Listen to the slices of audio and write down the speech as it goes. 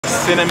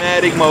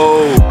cinematic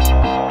mode.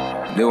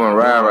 Doing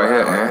right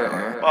here, man.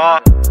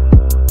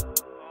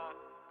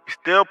 You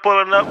still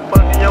pulling up,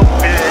 fucking your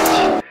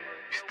bitch.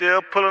 You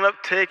still pulling up,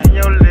 taking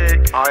your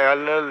lick. All y'all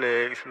little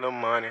legs, little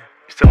money. You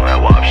still on that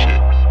WAP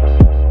shit.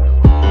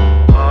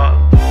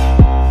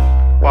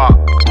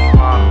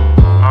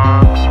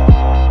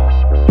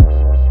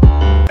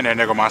 And then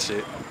there go my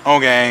shit.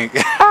 On gang.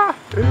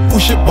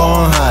 Push it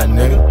born high,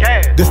 nigga.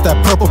 Yeah. This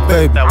that purple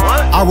baby. That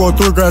what? I roll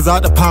 3 grams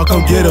out the pound,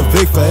 come get a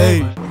Vic for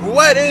 8.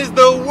 What is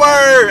the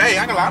word? Hey,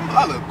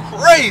 I look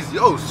crazy.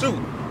 Oh, shoot.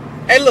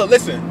 Hey, look,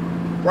 listen.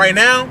 Right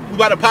now, we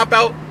about to pop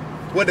out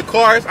with the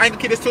cars. I ain't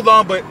gonna keep this too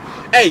long, but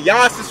hey,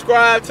 y'all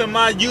subscribe to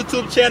my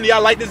YouTube channel.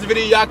 Y'all like this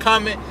video, y'all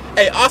comment.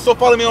 Hey, also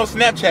follow me on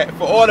Snapchat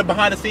for all the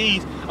behind the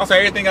scenes. Also,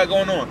 everything got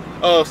going on.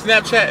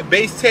 Snapchat,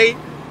 Base Tay.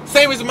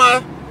 Same as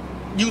my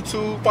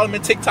YouTube. Follow me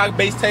on TikTok,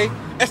 Base Tay.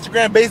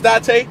 Instagram,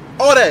 Base.Tay.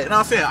 All that. You know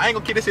what I'm saying? I ain't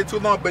gonna keep this shit too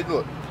long, but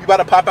look, you about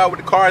to pop out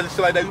with the cars and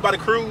shit like that. You about to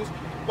cruise.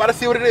 You about to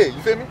see what it is.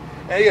 You feel me?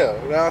 Hey, yeah.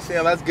 You know what I'm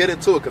saying? Let's get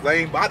into it, because I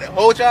ain't about to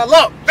hold y'all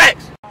up.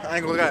 Facts. I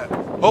ain't gonna lie.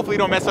 Hopefully,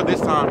 don't mess up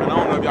this time. And I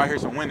don't know if y'all hear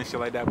some wind and shit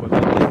like that, but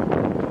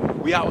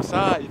we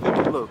outside. You feel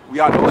me? Look, we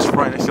out the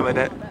oceanfront and shit like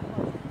that.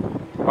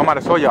 I'm about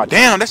to show y'all.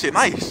 Damn, that shit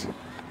nice.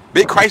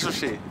 Big Chrysler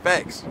shit.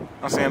 Facts.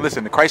 I'm saying,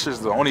 listen, the Chrysler's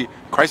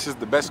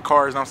the best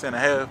cars, I'm saying, to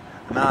have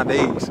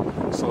nowadays.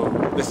 So,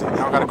 listen,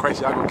 y'all got a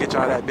Chrysler, y'all go get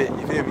y'all that bit.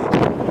 You feel me?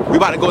 We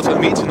about to go to the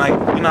meet tonight.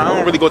 You know, I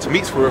don't really go to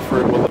meets for it,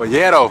 but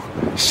yeah, though.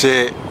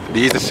 Shit.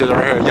 These the shit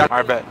right here. Y'all,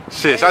 alright, bet.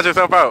 Shit, shout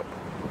yourself out.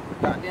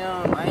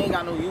 Goddamn, I ain't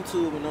got no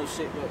YouTube and no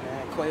shit, but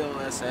man, Quail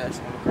SS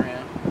on the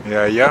gram.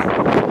 Yeah, yeah.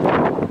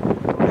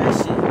 That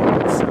shit.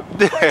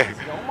 Yeah.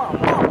 Yo, my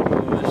mama.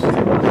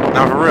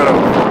 Nah, for real though.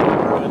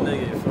 Real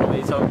nigga, for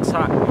me, talk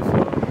talk.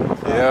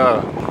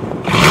 Yeah.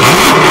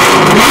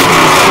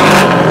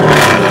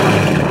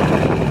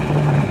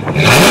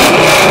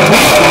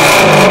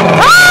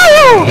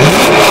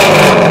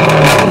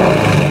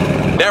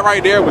 That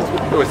right there was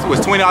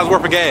 $20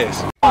 worth of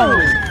gas.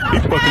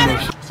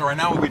 So right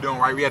now what we doing,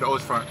 right? We at the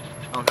oceanfront.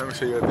 Let me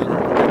show you a thing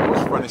right there.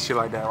 Oceanfront and shit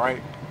like that,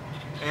 right?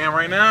 And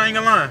right now I ain't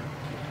gonna lie.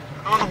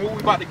 I don't know what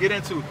we about to get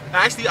into.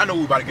 Now, actually, I know what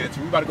we about to get into.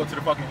 We about to go to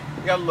the fucking,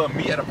 we got a little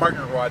meet at a parking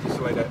garage and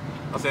shit like that.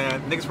 I'm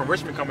saying, niggas from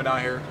Richmond coming down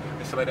here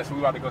and shit like that. So we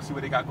about to go see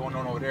what they got going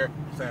on over there.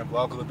 I'm saying,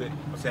 vlog a little bit.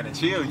 I'm saying, and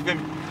chill, you feel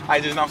me? I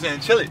just, know I'm saying,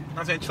 chill it.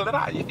 I'm saying, chill it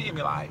out, you feel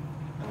me? Like,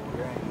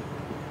 okay.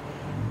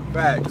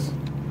 Facts.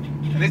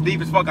 And it's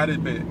deep as fuck out this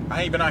bit.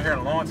 I ain't been out here in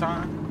a long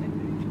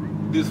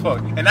time. Deep as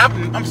fuck. And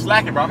I'm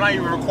slacking, bro. I'm not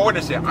even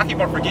recording shit. I keep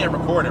on forgetting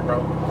recording,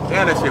 bro.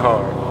 Damn, that shit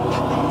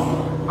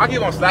hard. I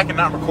keep on slacking,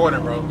 not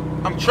recording, bro.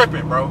 I'm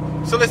tripping, bro.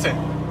 So listen,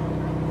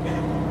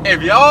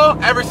 if y'all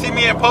ever see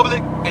me in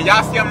public and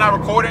y'all see I'm not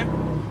recording,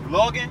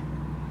 vlogging,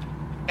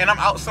 and I'm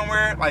out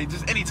somewhere, like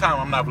just anytime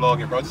I'm not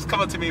vlogging, bro, just come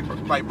up to me,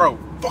 like, bro,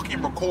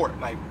 fucking record,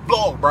 like,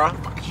 vlog, bro. What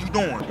the fuck you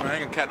doing? Man, I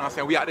ain't gonna cat, know what I'm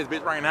saying? We out this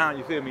bitch right now,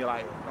 you feel me?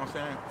 Like, you know what I'm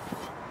saying?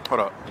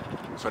 Hold up.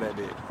 So that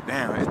bit.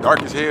 Damn, it's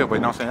dark as hell, but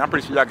you know what I'm saying? I'm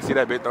pretty sure y'all can see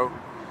that bit though. You know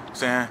what I'm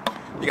saying?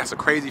 You got some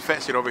crazy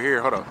fat shit over here.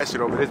 Hold up. That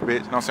shit over this bitch. You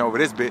know what I'm saying? Over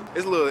this bit.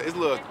 It's a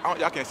little,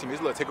 y'all can't see me.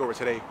 It's a little takeover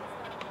today.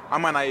 I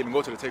might not even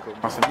go to the takeover.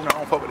 I'm saying, you know, I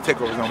don't fuck with the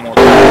takeovers no more.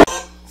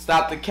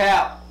 Stop the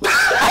cap.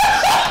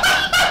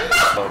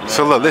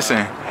 So look,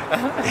 listen.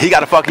 He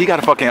got a fucking,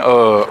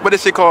 what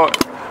is shit called?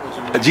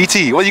 A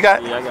GT. What you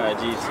got? Yeah, I got a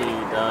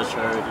GT, Dodge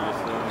Charger, you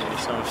feel me?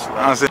 Some shit.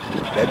 I'm saying,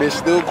 that bitch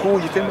still cool,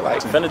 you feel me?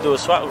 Like, Finna do a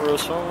swap real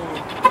soon.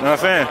 You know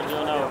what I'm saying? You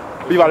know.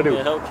 What you about to do?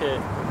 Yeah,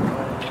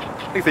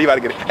 Hellcat. He said you about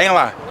to get it. Ain't gonna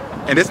lie.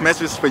 And this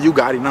message is for you,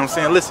 Gotti, you know what I'm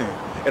saying? Listen,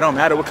 it don't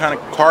matter what kind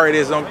of car it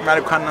is, it don't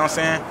matter what kind of, you know what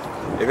I'm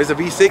saying? If it's a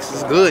V6,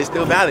 it's good, it's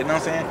still valid, you know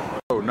what I'm saying?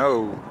 Oh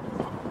no.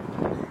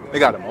 They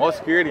got more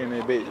security in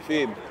that bitch, you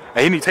feel me?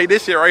 Hey, he need to take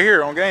this shit right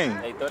here on game.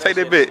 Hey, take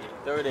that bit.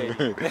 Throw it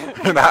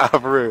in. Nah, for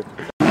real.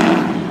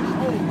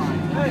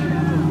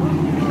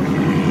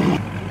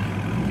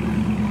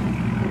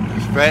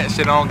 Fat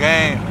shit on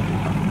game.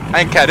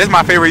 I ain't cap. This is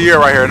my favorite year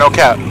right here, no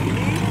cap.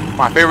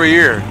 My favorite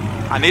year.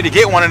 I need to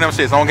get one of them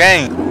shits on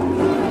game.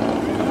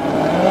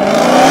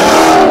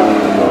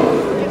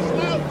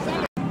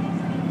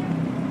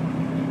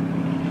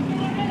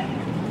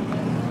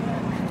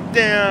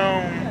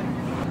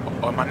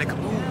 Damn. Oh, my nigga.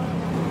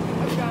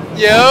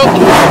 Yo.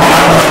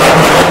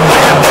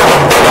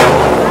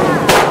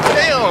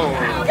 Damn.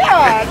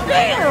 God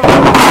damn.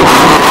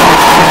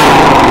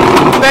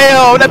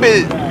 Damn,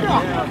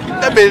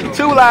 that bitch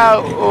too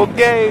loud.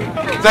 Okay.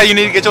 That's how you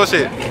need to get your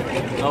shit.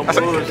 No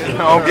bullshit.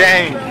 On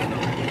game.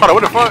 Hold on,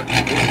 what the fuck?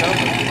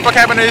 What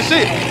happened to this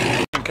shit?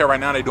 I don't care right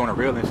now, they doing a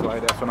real and shit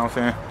like that. That's what I'm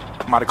saying.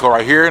 I'm about to go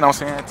right here, you know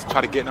what I'm saying? To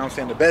try to get, you know what I'm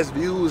saying, the best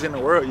views in the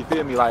world, you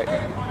feel me? Like,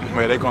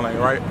 where they going like,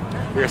 right?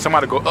 Here,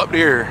 somebody go up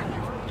there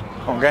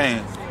on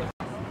game.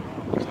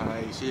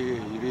 Like,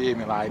 shit, you feel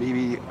me? Like,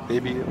 they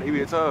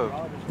be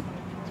tough.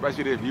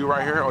 Especially this view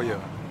right here, oh yeah.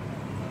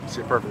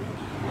 Shit perfect.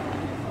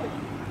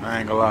 I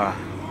ain't gonna lie.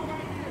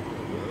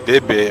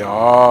 This bit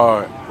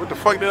hard. What the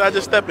fuck did I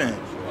just step in?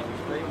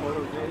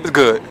 It's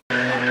good.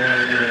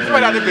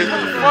 Right out this bitch.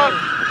 What the fuck?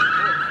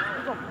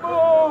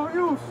 Oh,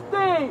 you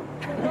stink.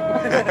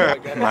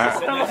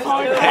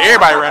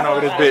 Everybody ran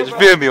over this bitch.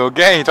 Feel me?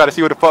 Okay, try to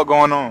see what the fuck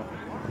going on.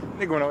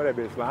 Nigga went over that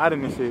bitch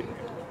sliding and shit.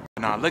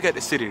 Nah, look at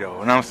the city though.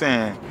 You know what I'm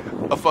saying?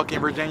 A fucking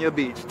Virginia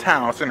Beach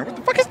town center. What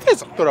the fuck is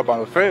this? I thought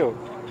about the trail.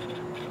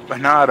 But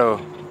nah though.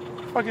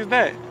 What the fuck is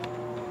that?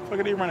 What the fuck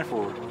are they running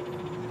for?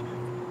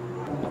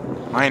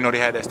 I ain't know they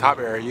had that top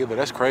area either.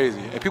 That's crazy.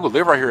 And people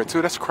live right here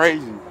too. That's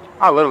crazy.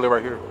 I literally live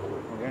right here.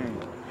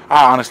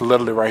 I honestly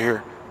literally live right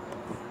here.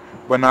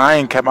 But nah, I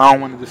ain't kept. I don't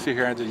want to just sit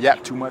here and just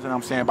yap too much. And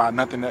I'm saying about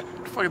nothing.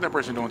 What the fuck is that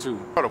person doing too?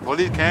 Oh, the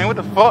police came. What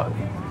the fuck?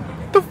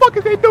 What the fuck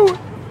is they doing?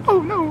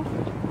 Oh no.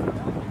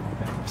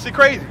 Shit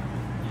crazy.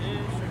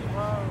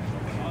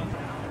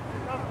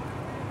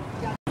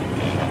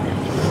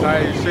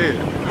 Sorry shit.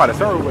 I'm about to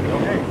serve with it,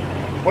 okay?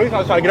 Police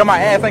trying to get on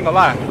my ass, ain't gonna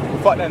lie.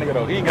 Fuck that nigga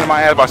though. He ain't getting on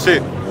my ass about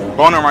shit.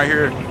 Going on right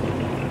here.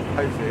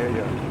 How you say,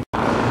 yeah.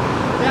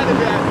 That is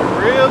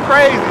real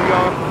crazy,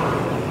 y'all.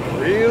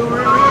 Real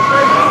crazy.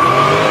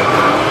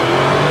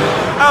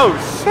 Oh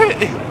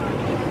shit.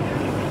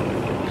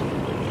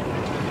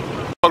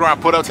 Fuck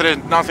around, put up to this,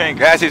 you know what I'm saying,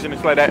 gas station and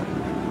shit like that.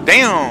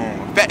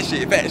 Damn, fat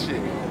shit.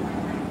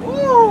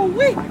 Woo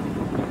wee. You know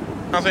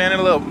what I'm saying,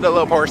 that little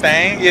Porsche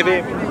thing, you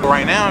feel me?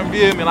 Right now, you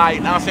feel me, like,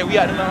 you know what I'm saying, we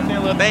got the, you know what I'm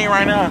saying, little thing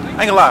right now. I ain't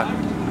gonna lie.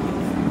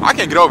 I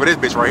can't get over this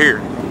bitch right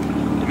here.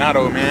 Nah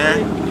though,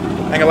 man. I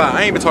ain't gonna lie,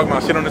 I ain't been talking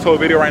about shit on this whole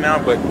video right now,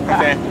 but you know what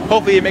I'm saying,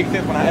 hopefully it makes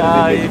sense when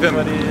I edit this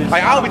video.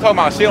 Like, I don't be talking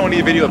about shit on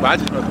these videos,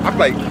 but I feel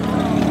like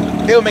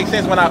it'll make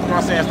sense when I, you know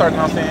what I'm saying, start, you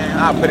know what I'm saying,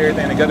 I'll put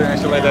everything together and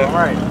shit like that.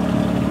 Right.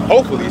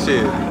 Hopefully,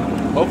 shit.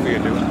 Hopefully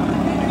it do.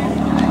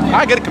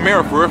 I get a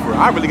Camaro for real.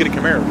 I really get a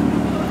Camaro.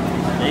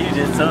 Yeah, you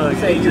just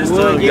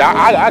told. Yeah,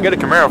 I get a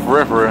Camaro for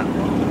real.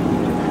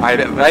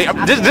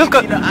 Just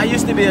cause, you know, I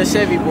used to be a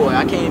Chevy boy.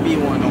 I can't be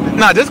one no more.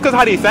 Nah, just cause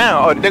how they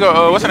sound. Oh, they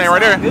go. What's her name right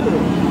there? My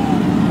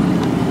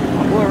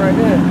boy right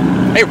there.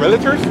 Hey,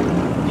 realtors?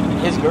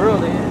 His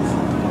girl is.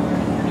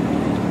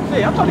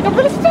 Hey, I'm trying to come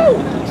realtors too.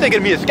 She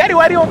getting me a scatty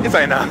waddy on. It's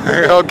like nah.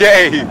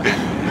 Okay.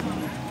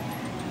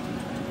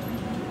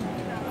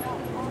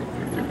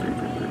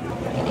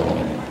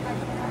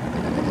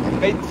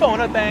 Hey, throwing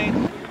that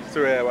thing.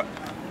 What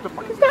the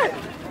fuck is that?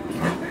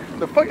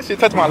 The fuck is shit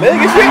touch my leg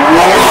and shit?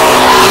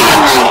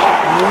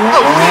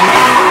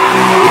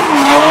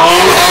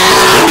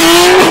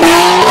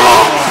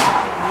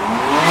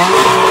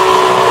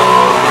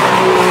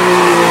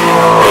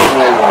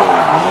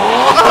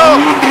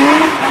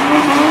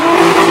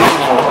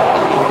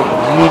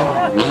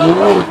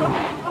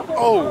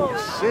 Oh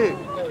shit.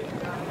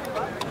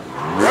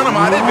 Run him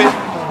out of this bitch.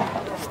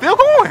 Still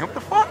going. What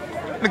the fuck?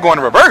 They're going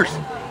in reverse.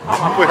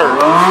 With her.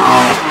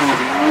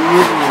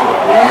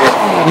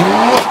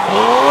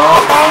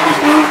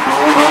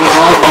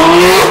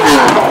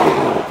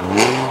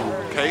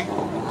 Okay.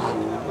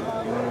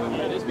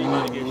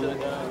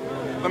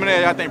 Let me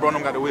know, I think bro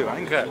them got the wheel. I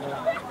ain't cut.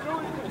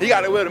 He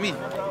got the wheel to me.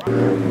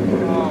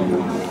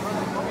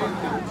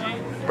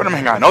 Bro them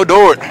ain't got no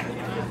door.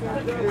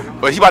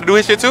 But he about to do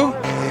his shit too?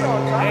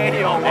 Hey,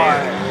 he on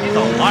wire. He's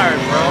on wire,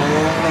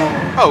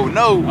 bro. Oh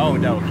no. Oh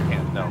no, he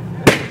can't. No.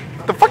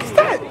 What the fuck is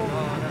that?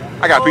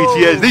 I got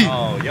PTSD.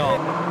 Oh, yo.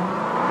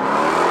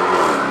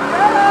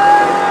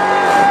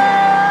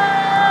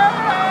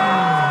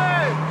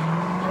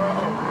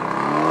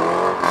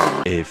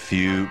 A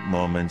few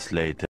moments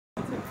later.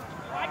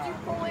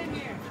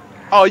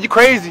 Oh, you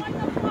crazy?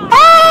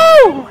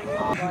 Oh!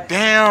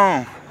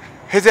 Damn.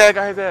 His ass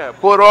got his ass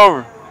pulled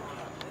over.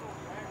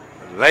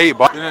 Late,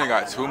 but then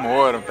got two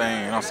more of them things,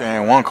 you know what I'm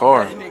saying? One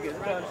car.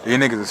 These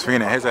niggas is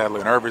fiending. His ass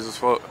look nervous as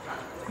fuck.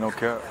 No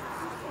cap.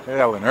 His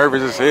ass look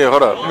nervous as hell.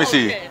 Hold up. Let me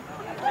see.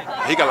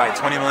 He got like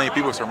 20 million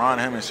people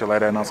surrounding him and shit like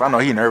that. So I know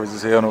he nervous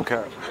as hell, no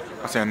cap.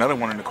 I'm saying another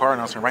one in the car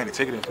and I'm saying writing a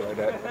ticket and shit like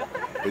that.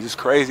 It's just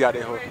crazy out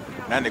there.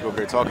 That nigga over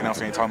there talking, I'm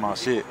saying talking about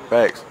shit.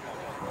 Facts.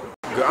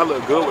 Good. I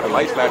look good with the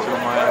lights flashing on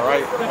my head,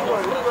 right? I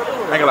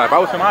ain't gonna lie, if I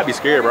was him, I'd be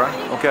scared, bro.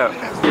 No cap.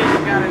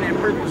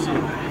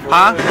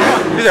 Huh?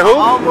 He said who?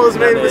 Almost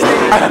made a mistake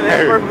in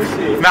that purple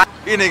shit. Nah,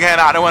 this nigga had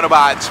out there went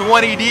about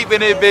 20 deep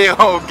in it big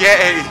old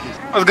game.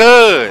 What's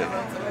good?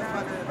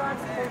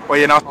 Well,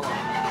 you know.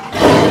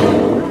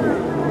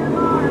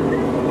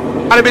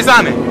 How they be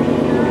sounding?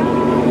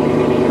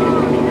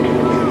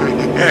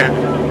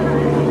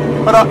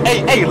 Hold on,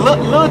 hey, look,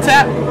 little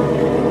tap.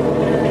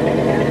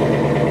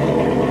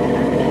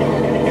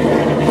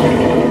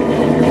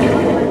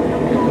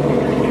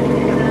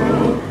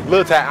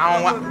 Little tap. I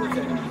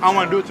don't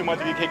want to do it too much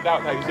to get kicked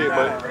out, like you said,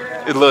 but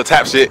it's a little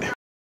tap shit.